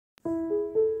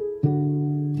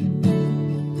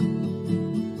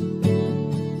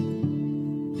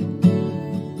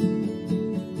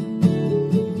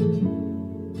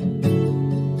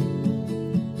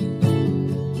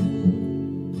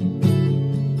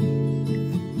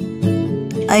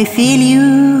I feel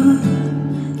you,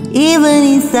 even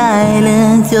in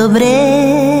silence, your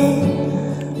breath.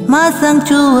 My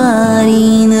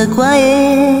sanctuary in the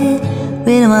quiet,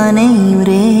 where my name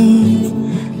rests.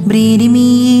 Breathe me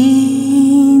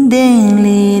in, then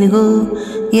let go.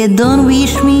 Yet don't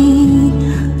wish me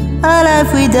a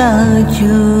life without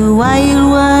you.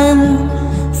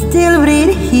 While still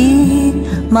breathe here,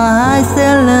 my heart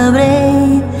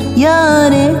celebrate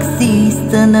your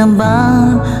existence. I'm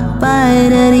bound by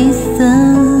the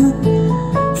distance,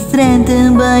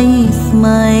 strengthened by His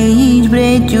smile. Each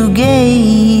breath you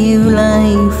gave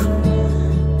life.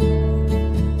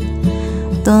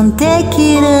 Don't take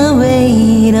it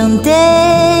away, don't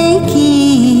take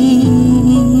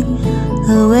it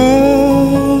away.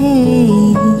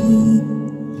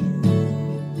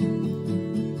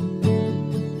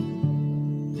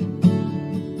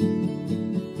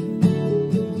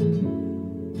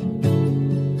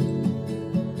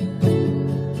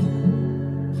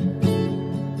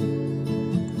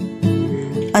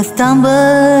 I stumble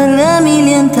a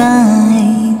million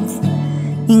times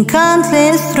in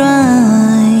countless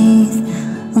strides,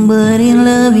 but in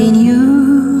loving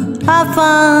you I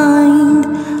find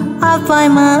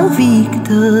my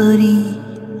victory.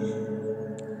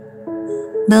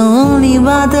 The only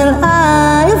battle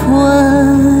I've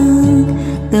won,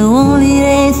 the only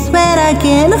race where I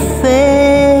can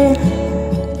fail.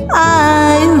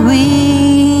 I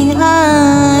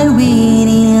win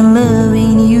in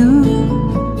loving you.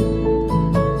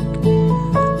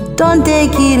 Don't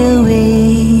take it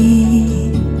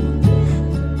away,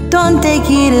 don't take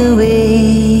it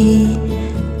away.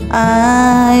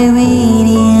 I win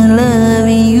in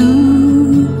loving you,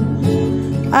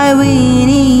 I win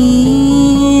in